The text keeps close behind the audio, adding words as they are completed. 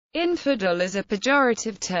Infidel is a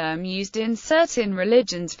pejorative term used in certain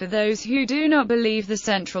religions for those who do not believe the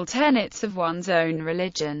central tenets of one's own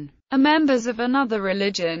religion, are members of another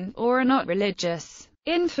religion, or are not religious.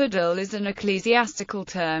 Infidel is an ecclesiastical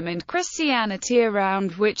term in Christianity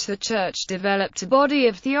around which the Church developed a body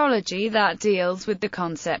of theology that deals with the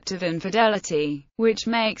concept of infidelity, which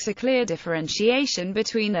makes a clear differentiation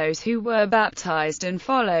between those who were baptized and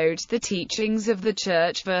followed the teachings of the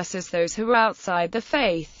Church versus those who were outside the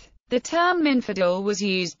faith. The term infidel was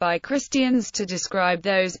used by Christians to describe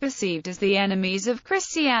those perceived as the enemies of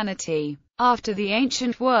Christianity. After the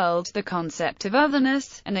ancient world, the concept of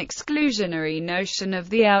otherness, an exclusionary notion of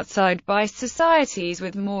the outside by societies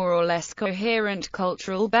with more or less coherent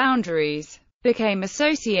cultural boundaries, became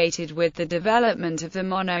associated with the development of the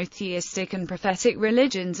monotheistic and prophetic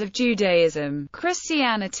religions of Judaism,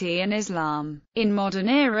 Christianity and Islam. In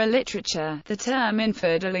modern-era literature, the term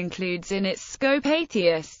infidel includes in its scope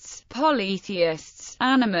atheists, polytheists,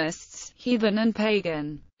 animists, heathen and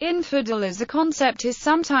pagan. Infidel as a concept is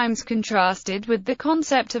sometimes contrasted with the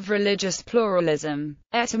concept of religious pluralism.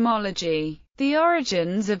 Etymology. The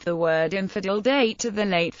origins of the word infidel date to the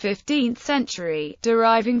late 15th century,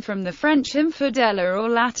 deriving from the French infidela or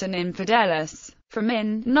Latin infidelis, from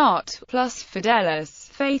in, not, plus fidelis,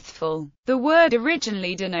 faithful. The word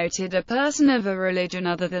originally denoted a person of a religion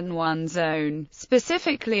other than one's own,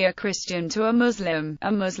 specifically a Christian to a Muslim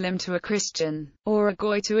to a Christian, or a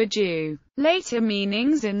Goy to a Jew. Later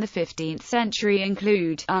meanings in the 15th century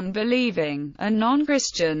include unbelieving, a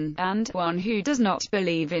non-Christian, and one who does not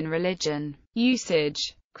believe in religion.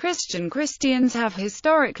 Usage. Christians have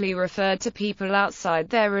historically referred to people outside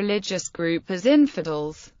their religious group as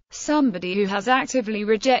infidels, somebody who has actively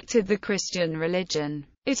rejected the Christian religion.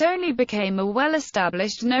 It only became a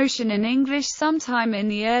well-established notion in English sometime in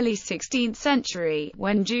the early 16th century,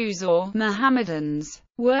 when Jews or Mohammedans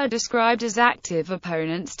were described as active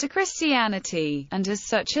opponents to Christianity, and as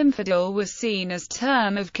such infidel was seen as a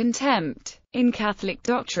term of contempt. In Catholic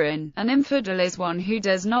doctrine, an infidel is one who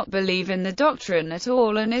does not believe in the doctrine at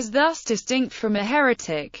all and is thus distinct from a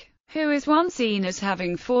heretic, who is one seen as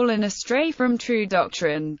having fallen astray from true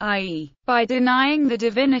doctrine, i.e., by denying the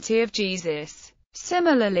divinity of Jesus.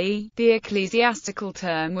 Similarly, the ecclesiastical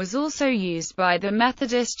term was also used by the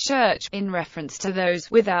Methodist Church, in reference to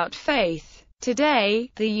those without faith.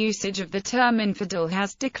 Today, the usage of the term infidel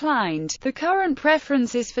has declined. The current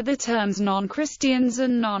preference is for the terms non-Christians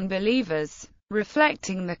and non-believers,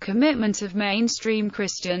 reflecting the commitment of mainstream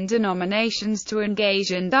Christian denominations to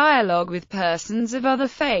engage in dialogue with persons of other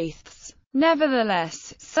faiths.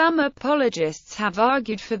 Nevertheless, some apologists have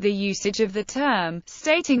argued for the usage of the term,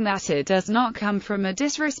 stating that it does not come from a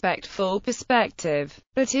disrespectful perspective,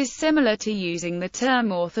 but is similar to using the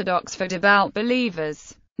term orthodox for devout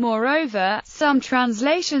believers. Moreover, some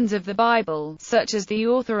translations of the Bible, such as the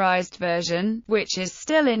Authorized Version, which is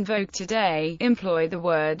still in vogue today, employ the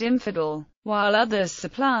word infidel, while others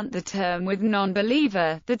supplant the term with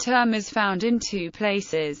non-believer. The term is found in two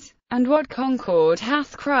places. And what concord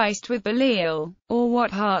hath Christ with Belial? Or what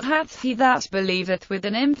part hath he that believeth with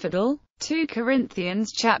an infidel? 2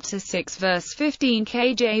 Corinthians chapter 6 verse 15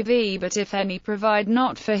 KJV. But if any provide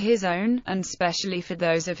not for his own, and specially for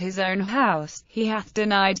those of his own house, he hath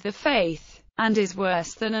denied the faith, and is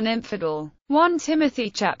worse than an infidel. 1 Timothy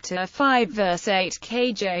chapter 5 verse 8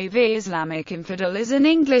 KJV. Islamic infidel is an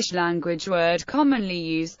English language word commonly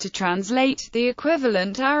used to translate the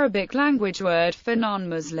equivalent Arabic language word for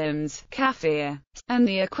non-Muslims, kafir, and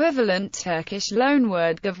the equivalent Turkish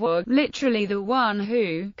loanword gavur, literally the one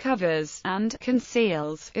who covers and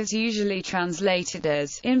conceals, is usually translated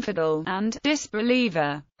as infidel and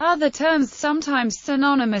disbeliever. Other terms sometimes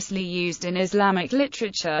synonymously used in Islamic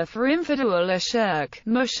literature for infidel are shirk,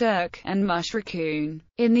 mushrik, and mushrikun.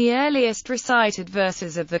 In the earliest recited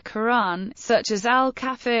verses of the Quran, such as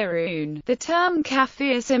al-Kafirun, the term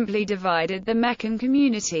kafir simply divided the Meccan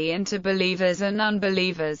community into believers and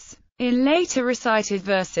unbelievers. In later recited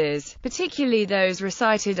verses, particularly those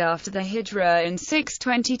recited after the Hijrah in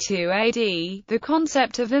 622 AD, the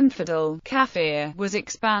concept of infidel, kafir, was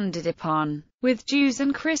expanded upon, with Jews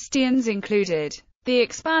and Christians included. The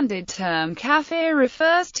expanded term kafir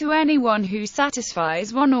refers to anyone who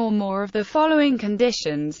satisfies one or more of the following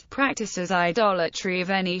conditions: practices idolatry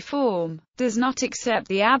of any form, does not accept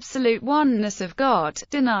the absolute oneness of God,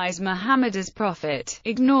 denies Muhammad as prophet,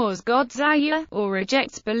 ignores God's ayah, or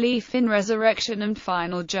rejects belief in resurrection and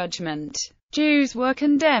final judgment. Jews were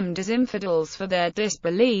condemned as infidels for their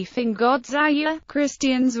disbelief in God's ayah.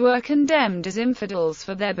 Christians were condemned as infidels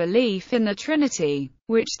for their belief in the Trinity,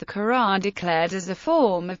 which the Quran declared as a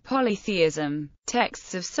form of polytheism.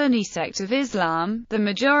 Texts of Sunni sect of Islam, the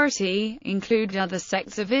majority, include other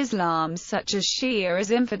sects of Islam such as Shia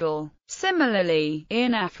as infidel. Similarly,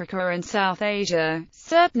 in Africa and South Asia,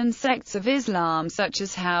 certain sects of Islam such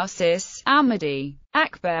as Housis, Ahmadi,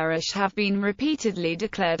 Akbarish have been repeatedly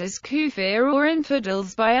declared as kufir or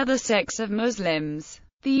infidels by other sects of Muslims.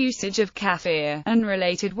 The usage of kafir, and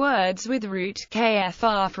related words with root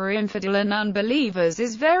kfr for infidel and unbelievers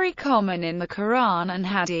is very common in the Quran and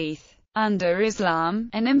Hadith. Under Islam,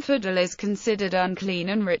 an infidel is considered unclean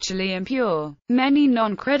and ritually impure. Many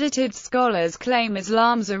non-credited scholars claim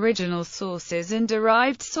Islam's original sources and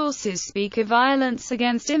derived sources speak of violence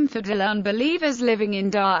against infidel unbelievers living in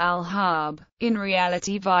Dar al-Harb. In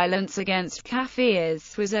reality, violence against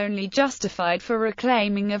kafirs was only justified for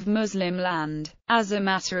reclaiming of Muslim land, as a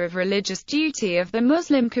matter of religious duty of the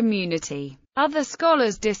Muslim community. Other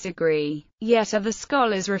scholars disagree, yet other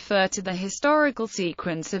scholars refer to the historical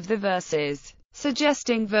sequence of the verses,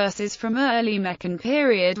 suggesting verses from early Meccan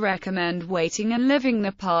period recommend waiting and living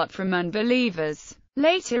apart from unbelievers.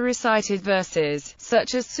 Later recited verses,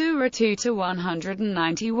 such as Surah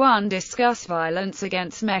 2-191, discuss violence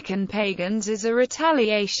against Meccan pagans as a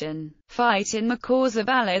retaliation. Fight in the cause of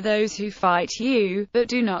Allah those who fight you, but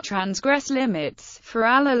do not transgress limits, for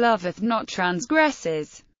Allah loveth not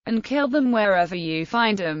transgressors. And kill them wherever you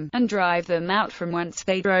find them, and drive them out from whence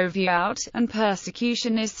they drove you out, and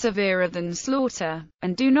persecution is severer than slaughter.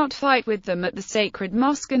 And do not fight with them at the sacred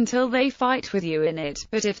mosque until they fight with you in it,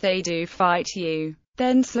 but if they do fight you,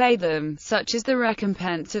 then slay them. Such is the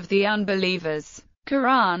recompense of the unbelievers.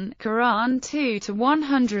 Quran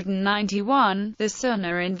 2-191, the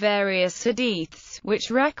Sunnah in various hadiths,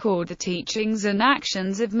 which record the teachings and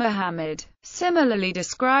actions of Muhammad, similarly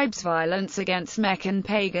describes violence against Meccan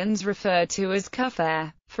pagans referred to as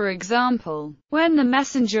kafir. For example, when the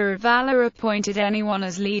Messenger of Allah appointed anyone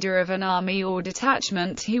as leader of an army or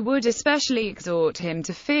detachment, he would especially exhort him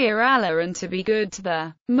to fear Allah and to be good to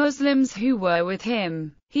the Muslims who were with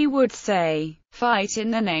him. He would say, "Fight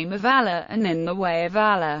in the name of Allah and in the way of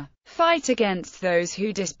Allah. Fight against those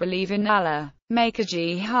who disbelieve in Allah. Make a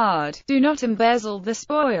jihad. Do not embezzle the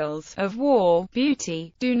spoils of war.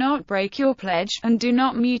 Beauty. Do not break your pledge, and do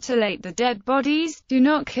not mutilate the dead bodies. Do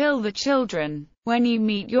not kill the children. When you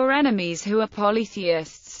meet your enemies who are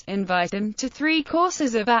polytheists, invite them to 3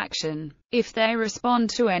 courses of action. If they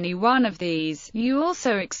respond to any one of these, you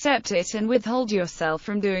also accept it and withhold yourself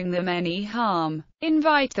from doing them any harm.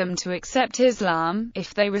 Invite them to accept Islam.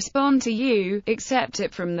 If they respond to you, accept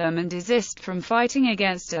it from them and desist from fighting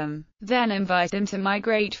against them. Then invite them to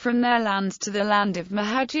migrate from their lands to the land of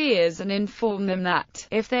Muhajirs and inform them that,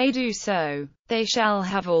 if they do so, they shall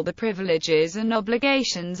have all the privileges and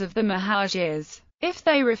obligations of the Muhajirs. If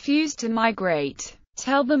they refuse to migrate,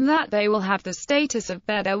 tell them that they will have the status of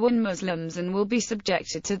Bedouin Muslims and will be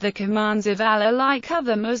subjected to the commands of Allah like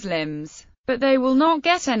other Muslims, but they will not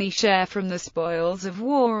get any share from the spoils of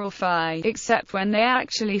war or fight, except when they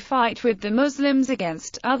actually fight with the Muslims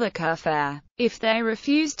against other kafir. If they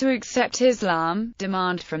refuse to accept Islam,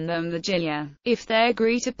 demand from them the jizya. If they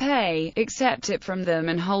agree to pay, accept it from them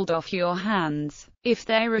and hold off your hands. If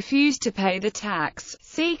they refuse to pay the tax,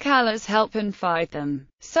 seek Allah's help and fight them."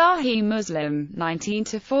 Sahih Muslim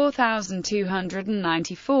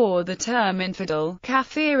 19-4294. The term infidel,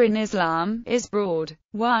 kafir in Islam, is broad.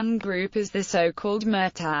 One group is the so-called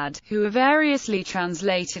murtad, who are variously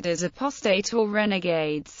translated as apostate or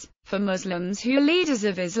renegades. For Muslims who are leaders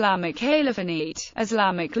of Islamic Caliphate,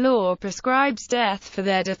 Islamic law prescribes death for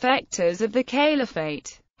their defectors of the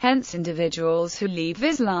Caliphate. Hence individuals who leave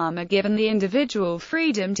Islam are given the individual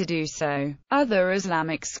freedom to do so. Other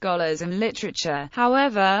Islamic scholars and literature,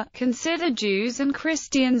 however, consider Jews and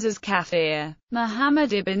Christians as kafir.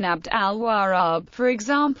 Muhammad ibn Abd al-Wahhab, for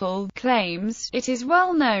example, claims, "It is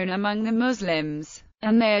well known among the Muslims,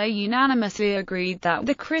 and they are unanimously agreed that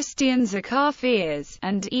the Christians are kafirs,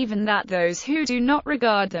 and even that those who do not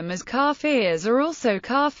regard them as kafirs are also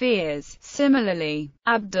kafirs." Similarly,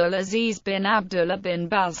 Abdul Aziz bin Abdullah bin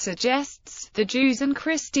Baz suggests, the Jews and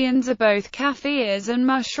Christians are both kafirs and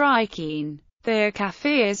mushrikeen. They are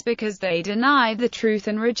kafirs because they deny the truth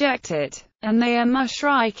and reject it, and they are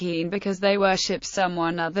mushrikeen because they worship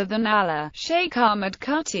someone other than Allah. Sheikh Ahmad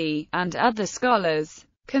Qati, and other scholars,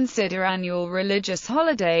 consider annual religious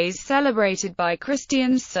holidays celebrated by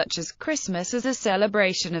Christians such as Christmas as a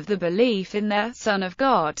celebration of the belief in the Son of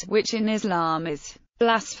God, which in Islam is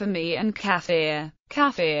blasphemy and kafir.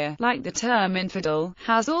 Kafir, like the term infidel,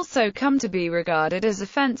 has also come to be regarded as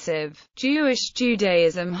offensive.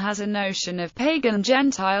 Judaism has a notion of pagan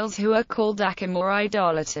Gentiles who are called akim or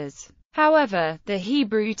idolaters. However, the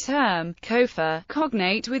Hebrew term, kofar,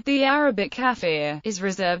 cognate with the Arabic kafir, is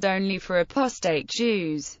reserved only for apostate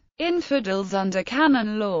Jews. Infidels under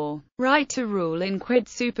canon law. Right to rule in quid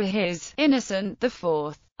super his. Innocent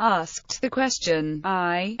IV asked the question,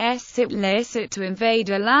 is it licit to invade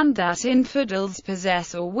a land that infidels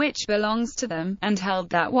possess or which belongs to them, and held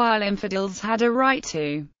that while infidels had a right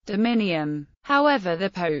to dominion. However, the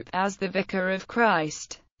Pope, as the Vicar of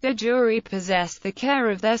Christ, the jury possessed the care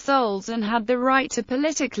of their souls and had the right to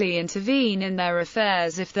politically intervene in their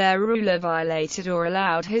affairs if their ruler violated or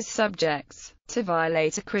allowed his subjects to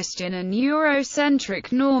violate a Christian and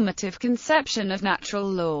Eurocentric normative conception of natural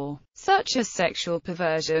law, such as sexual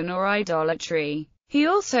perversion or idolatry. He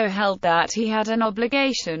also held that he had an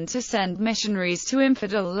obligation to send missionaries to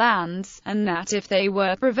infidel lands, and that if they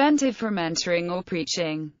were prevented from entering or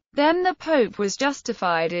preaching, then the Pope was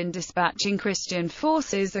justified in dispatching Christian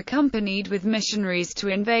forces accompanied with missionaries to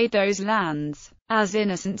invade those lands. As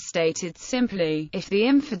Innocent stated simply, if the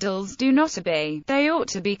infidels do not obey, they ought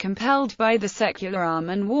to be compelled by the secular arm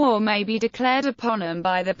and war may be declared upon them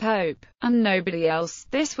by the Pope, and nobody else.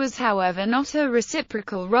 This was however not a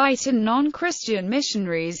reciprocal right, and non-Christian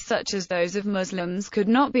missionaries such as those of Muslims could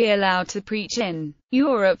not be allowed to preach in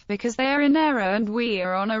Europe because they are in error and we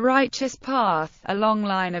are on a righteous path. A long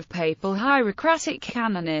line of papal hierocratic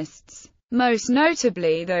canonists, most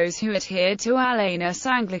notably those who adhered to Alanus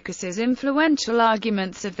Anglicus's influential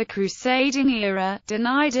arguments of the crusading era,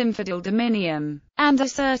 denied infidel dominion, and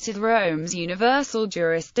asserted Rome's universal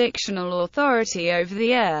jurisdictional authority over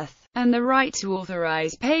the earth, and the right to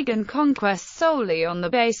authorize pagan conquests solely on the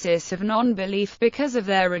basis of non-belief because of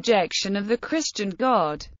their rejection of the Christian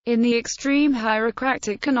God. In the extreme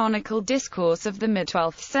hierocratic canonical discourse of the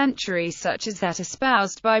mid-12th century, such as that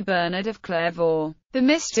espoused by Bernard of Clairvaux, the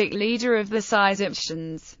mystic leader of the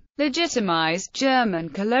Cistercians, legitimized German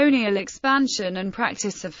colonial expansion and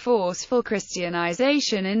practice of forceful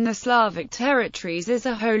Christianization in the Slavic territories as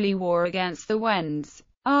a holy war against the Wends,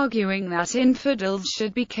 arguing that infidels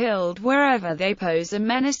should be killed wherever they pose a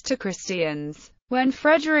menace to Christians. When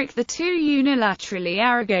Frederick II unilaterally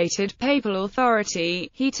arrogated papal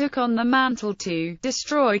authority, he took on the mantle to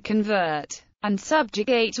destroy, convert, and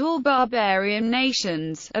subjugate all barbarian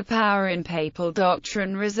nations, a power in papal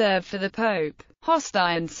doctrine reserved for the Pope.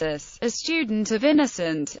 Hostiensis, a student of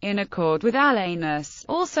Innocent, in accord with Alanus,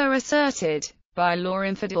 also asserted, by law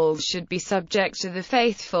infidels should be subject to the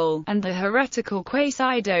faithful, and the heretical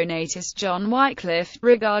Quasi-Donatist John Wycliffe,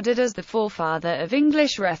 regarded as the forefather of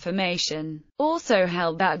English Reformation, also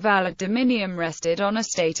held that valid dominion rested on a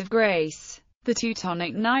state of grace. The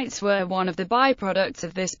Teutonic Knights were one of the byproducts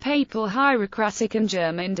of this papal hierocratic and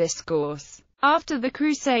German discourse. After the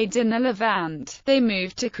Crusades in the Levant, they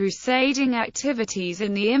moved to crusading activities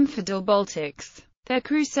in the infidel Baltics. Their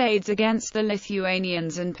crusades against the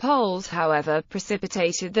Lithuanians and Poles, however,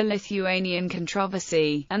 precipitated the Lithuanian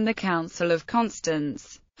controversy, and the Council of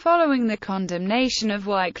Constance, following the condemnation of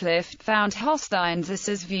Wycliffe, found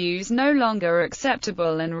Hostiensis's views no longer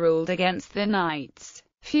acceptable and ruled against the Knights.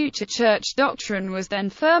 Future church doctrine was then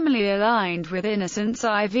firmly aligned with Innocent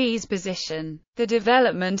IV's position. The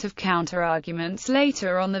development of counter-arguments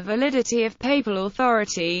later on the validity of papal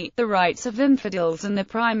authority, the rights of infidels and the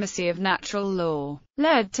primacy of natural law,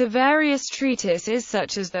 led to various treatises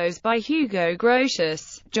such as those by Hugo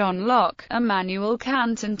Grotius, John Locke, Immanuel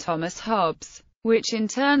Kant and Thomas Hobbes, which in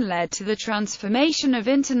turn led to the transformation of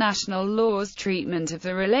international law's treatment of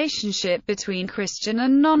the relationship between Christian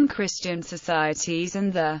and non-Christian societies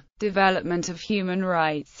and the development of human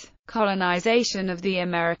rights. Colonization of the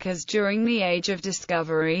Americas during the Age of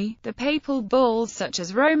Discovery, the papal bulls such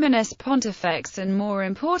as Romanus Pontifex and more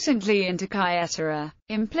importantly Intercietera,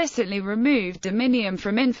 implicitly removed dominion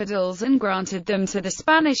from infidels and granted them to the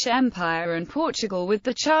Spanish Empire and Portugal with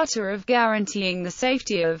the charter of guaranteeing the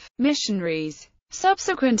safety of missionaries.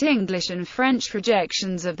 Subsequent English and French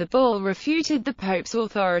rejections of the bull refuted the Pope's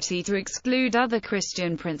authority to exclude other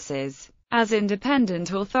Christian princes as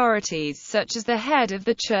independent authorities, such as the head of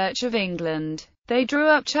the Church of England. They drew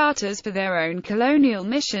up charters for their own colonial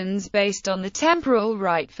missions based on the temporal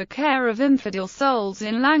right for care of infidel souls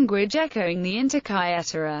in language echoing the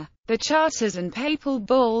Intercietera. The charters and papal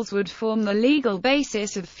bulls would form the legal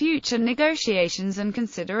basis of future negotiations and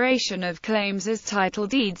consideration of claims as title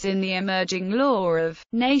deeds in the emerging law of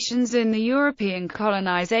nations in the European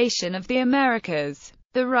colonization of the Americas.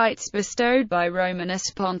 The rights bestowed by Romanus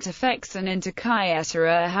Pontifex and Inter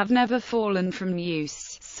Caetera have never fallen from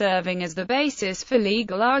use, serving as the basis for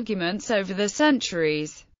legal arguments over the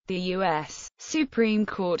centuries. The U.S. Supreme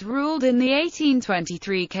Court ruled in the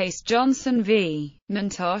 1823 case Johnson v.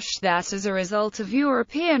 Nantosh that as a result of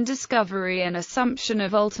European discovery and assumption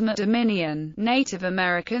of ultimate dominion, Native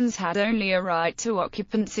Americans had only a right to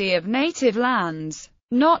occupancy of native lands,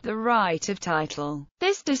 not the right of title.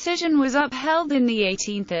 This decision was upheld in the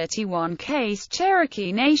 1831 case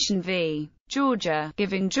Cherokee Nation v. Georgia,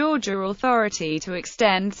 giving Georgia authority to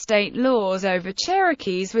extend state laws over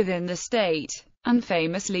Cherokees within the state, and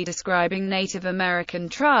famously describing Native American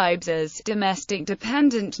tribes as domestic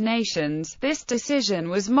dependent nations. This decision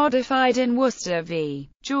was modified in Worcester v.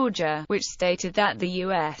 Georgia, which stated that the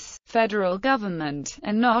U.S. federal government,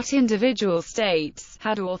 and not individual states,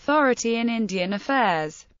 had authority in Indian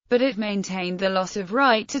affairs, but it maintained the loss of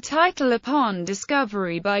right to title upon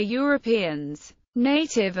discovery by Europeans.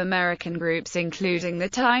 Native American groups including the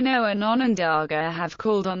Taino and Onondaga have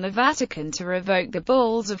called on the Vatican to revoke the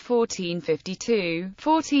bulls of 1452,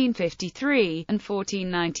 1453, and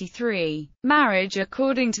 1493. Marriage.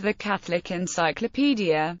 According to the Catholic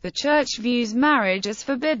Encyclopedia, the Church views marriage as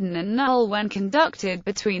forbidden and null when conducted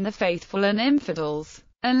between the faithful and infidels,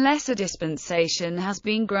 unless a dispensation has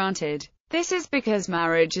been granted. This is because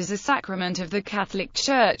marriage is a sacrament of the Catholic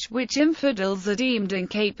Church which infidels are deemed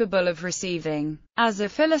incapable of receiving. As a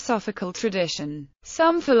philosophical tradition,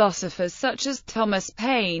 some philosophers such as Thomas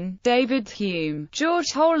Paine, David Hume,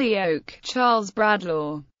 George Holyoake, Charles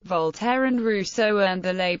Bradlaugh, Voltaire and Rousseau earned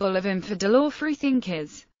the label of infidel or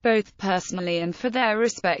freethinkers, both personally and for their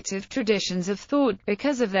respective traditions of thought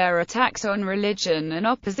because of their attacks on religion and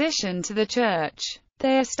opposition to the Church.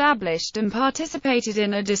 They established and participated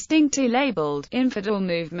in a distinctly labeled infidel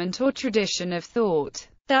movement or tradition of thought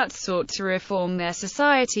that sought to reform their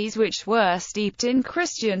societies which were steeped in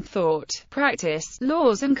Christian thought, practice,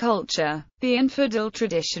 laws and culture. The infidel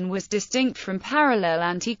tradition was distinct from parallel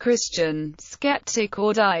anti-Christian, skeptic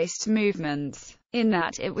or deist movements, in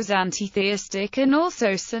that it was anti-theistic and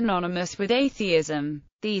also synonymous with atheism.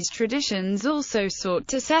 These traditions also sought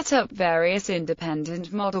to set up various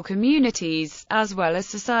independent model communities, as well as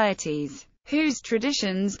societies, whose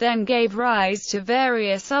traditions then gave rise to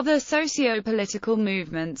various other socio-political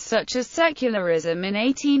movements such as secularism in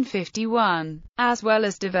 1851, as well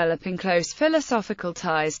as developing close philosophical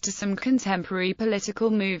ties to some contemporary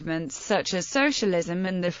political movements such as socialism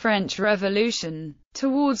and the French Revolution.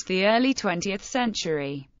 Towards the early 20th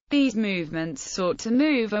century, these movements sought to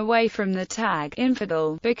move away from the tag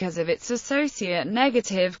infidel because of its associate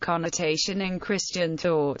negative connotation in Christian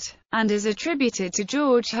thought, and is attributed to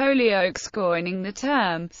George Holyoake's coining the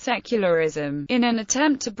term secularism in an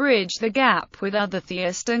attempt to bridge the gap with other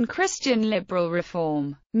theist and Christian liberal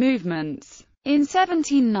reform movements. In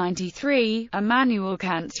 1793, Immanuel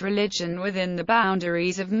Kant's religion within the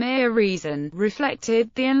boundaries of mere reason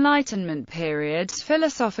reflected the Enlightenment period's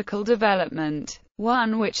philosophical development,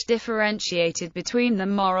 one which differentiated between the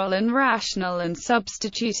moral and rational and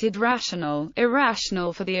substituted rational,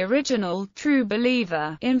 irrational for the original, true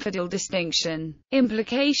believer, infidel distinction.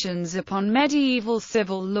 Implications upon medieval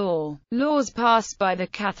civil law. Laws passed by the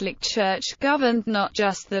Catholic Church governed not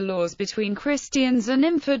just the laws between Christians and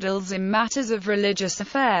infidels in matters of religious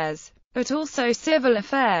affairs, but also civil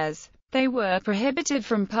affairs. They were prohibited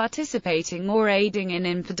from participating or aiding in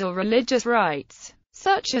infidel religious rites,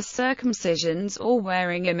 such as circumcisions or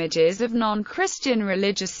wearing images of non-Christian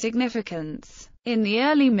religious significance. In the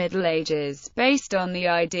early Middle Ages, based on the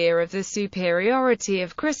idea of the superiority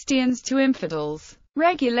of Christians to infidels,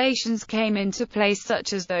 regulations came into place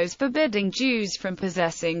such as those forbidding Jews from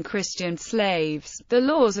possessing Christian slaves. The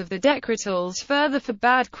laws of the Decretals further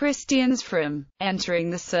forbade Christians from entering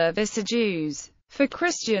the service of Jews, for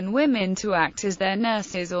Christian women to act as their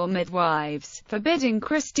nurses or midwives, forbidding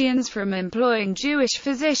Christians from employing Jewish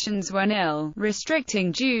physicians when ill,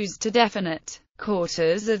 restricting Jews to definite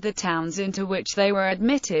quarters of the towns into which they were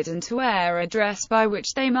admitted and to wear a dress by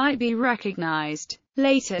which they might be recognized.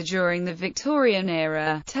 Later during the Victorian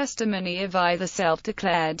era, testimony of either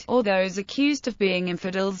self-declared, or those accused of being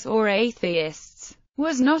infidels or atheists,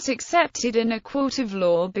 was not accepted in a court of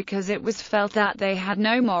law because it was felt that they had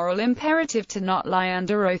no moral imperative to not lie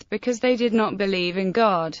under oath because they did not believe in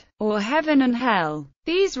God, or heaven and hell.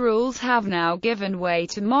 These rules have now given way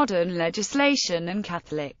to modern legislation, and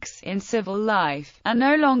Catholics, in civil life, are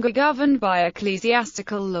no longer governed by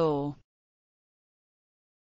ecclesiastical law.